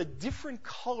could put a different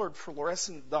colored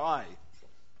fluorescent dye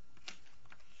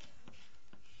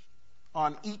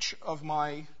on each of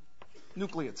my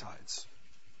nucleotides.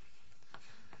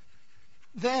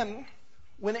 Then,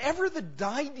 whenever the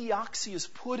dideoxy is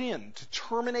put in to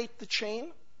terminate the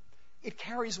chain, it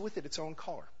carries with it its own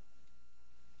color.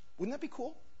 Wouldn't that be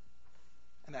cool?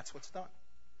 And that's what's done.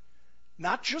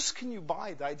 Not just can you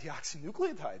buy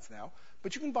dideoxynucleotides now,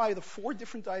 but you can buy the 4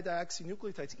 different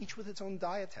dideoxynucleotides, each with its own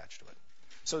dye attached to it.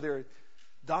 So they're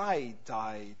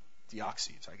dideoxys,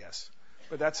 I guess.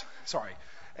 But that's, sorry.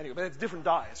 Anyway, but it's different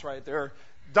dyes, right? They're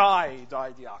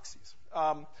dideoxys.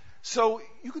 So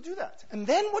you could do that. And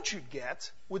then what you'd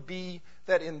get would be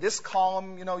that in this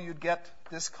column, you'd get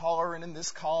this color, and in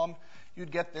this column,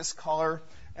 you'd get this color,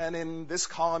 and in this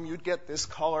column, you'd get this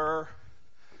color,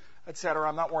 etc.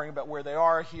 I'm not worrying about where they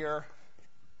are here.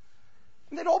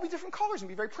 And they'd all be different colors and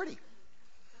be very pretty.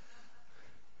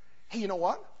 Hey, you know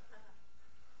what?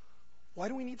 Why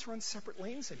do we need to run separate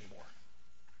lanes anymore?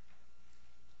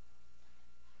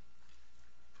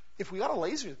 If we got a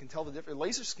laser that can tell the difference, a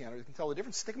laser scanner that can tell the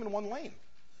difference, stick them in one lane. In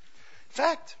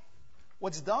fact,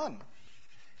 what's done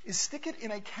is stick it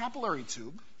in a capillary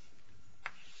tube,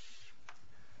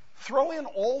 throw in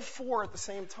all 4 at the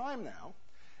same time now,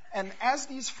 and as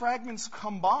these fragments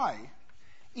come by,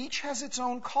 each has its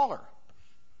own color.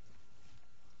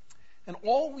 And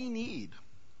all we need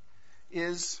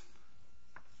is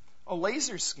a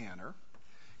laser scanner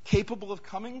capable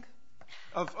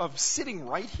of sitting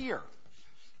right here.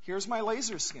 Here's my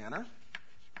laser scanner.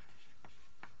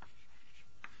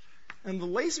 And the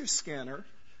laser scanner,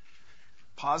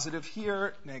 positive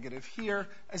here, negative here,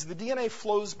 as the DNA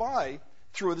flows by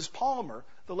through this polymer,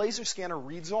 the laser scanner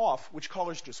reads off which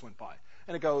colors just went by.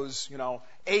 And it goes,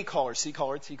 A color, C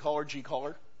color, T color, G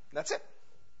color. That's it.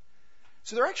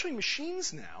 So there are actually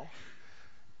machines now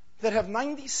that have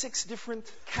 96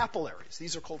 different capillaries.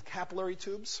 These are called capillary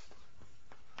tubes.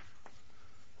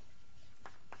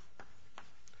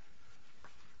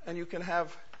 And you can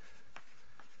have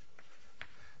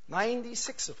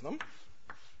 96 of them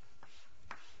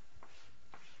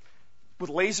with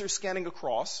laser scanning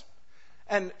across.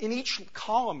 And in each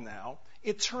column now,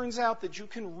 it turns out that you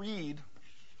can read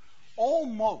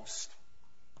almost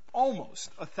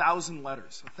 1,000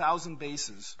 letters, 1,000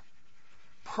 bases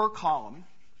per column,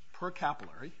 per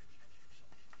capillary,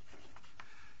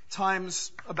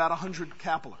 times about 100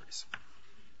 capillaries.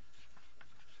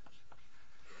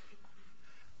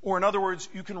 Or in other words,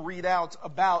 you can read out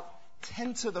about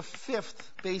 10 to the 5th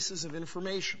bases of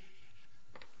information.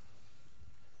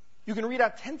 You can read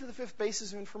out 10 to the 5th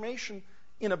bases of information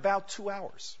in about 2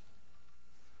 hours.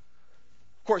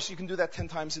 Of course, you can do that 10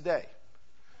 times a day.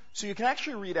 So you can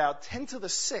actually read out 10 to the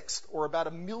 6th, or about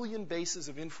 1 million bases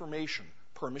of information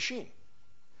per machine.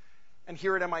 And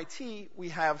here at MIT, we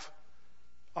have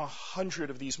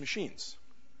 100 of these machines.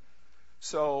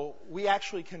 So we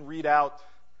actually can read out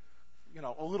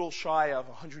a little shy of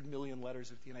 100 million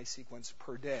letters of DNA sequence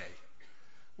per day,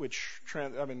 which,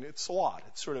 it's a lot.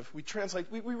 It's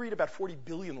we read about 40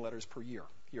 billion letters per year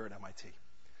here at MIT.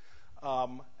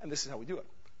 And this is how we do it.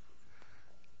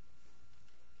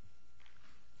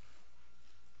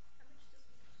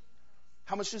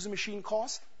 How much does a machine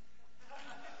cost?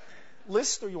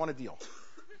 List, or you want a deal?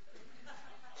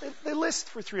 They list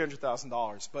for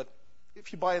 $300,000, but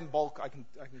if you buy in bulk, I can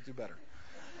do better.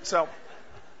 So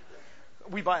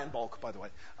we buy in bulk, by the way.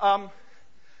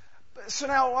 So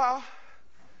now,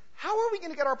 how are we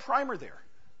going to get our primer there?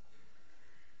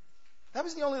 That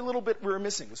was the only little bit we were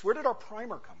missing, was where did our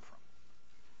primer come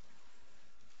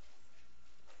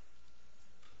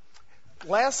from?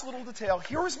 Last little detail.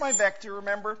 Here is my vector,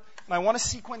 remember? And I want to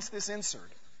sequence this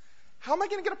insert. How am I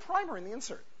going to get a primer in the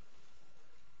insert?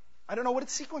 I don't know what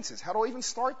its sequence is. How do I even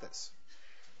start this?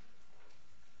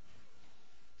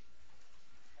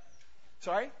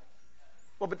 Sorry?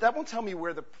 Well, but that won't tell me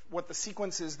what the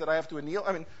sequence is that I have to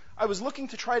anneal. I was looking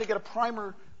to try to get a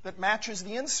primer that matches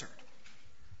the insert.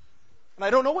 And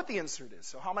I don't know what the insert is,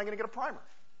 so how am I going to get a primer?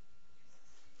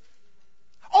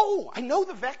 Oh, I know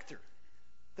the vector.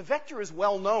 The vector is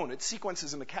well known. Its sequence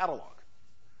is in the catalog.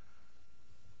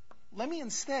 Let me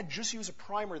instead just use a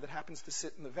primer that happens to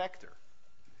sit in the vector.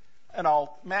 And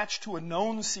I'll match to a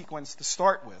known sequence to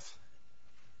start with.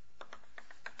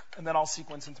 And then I'll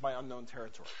sequence into my unknown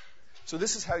territory. So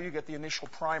this is how you get the initial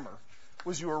primer,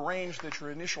 was you arrange that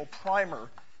your initial primer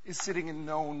is sitting in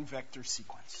known vector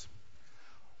sequence.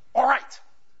 All right.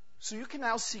 So you can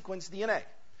now sequence DNA.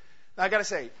 Now, I got to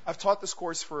say, I've taught this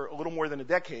course for a little more than a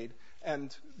decade,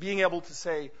 and being able to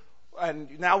say,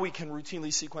 and now we can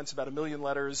routinely sequence about 1 million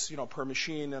letters, per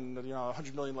machine, and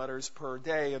 100 million letters per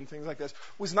day, and things like this,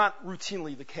 was not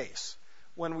routinely the case.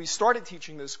 When we started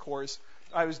teaching this course,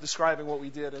 I was describing what we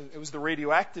did, and it was the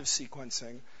radioactive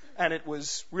sequencing, and it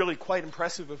was really quite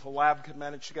impressive if a lab could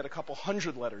manage to get a couple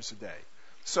hundred letters a day.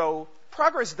 So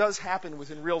progress does happen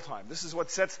within real time. This is what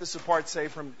sets this apart, say,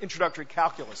 from introductory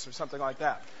calculus or something like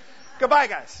that. Goodbye,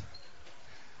 guys.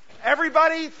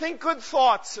 Everybody, think good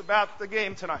thoughts about the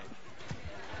game tonight.